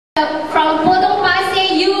From Potong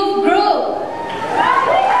Pasir Youth Group.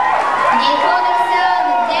 They call themselves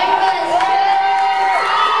the Denver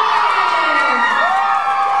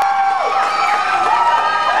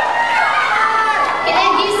Can I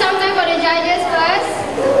give some time for the judges first?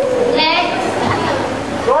 Next.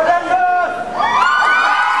 Go Denver!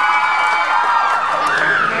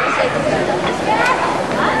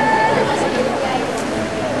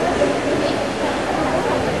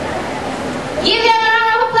 Give them a round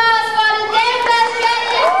of applause for the Denver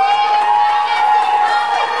judges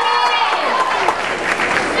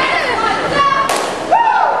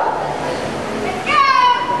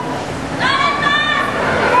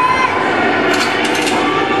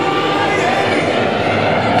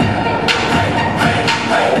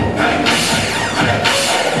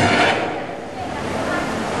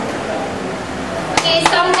Okay,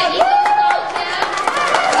 some technical songs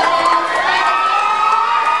now.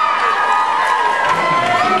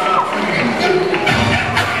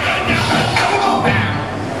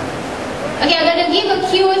 Okay, I'm gonna give a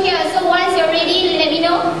cue here, so once you're ready, let me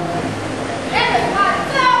know.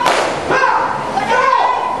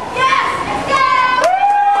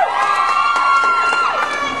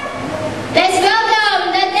 Let's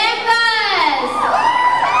welcome the Denvers!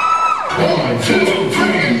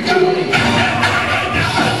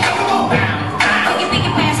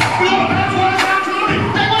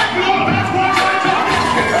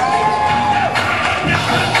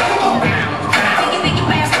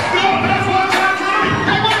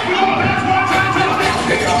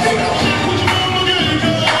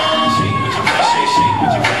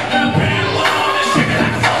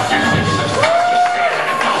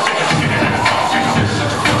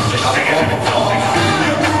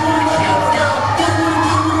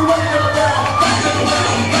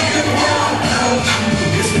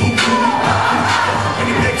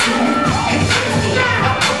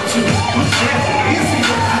 Yeah.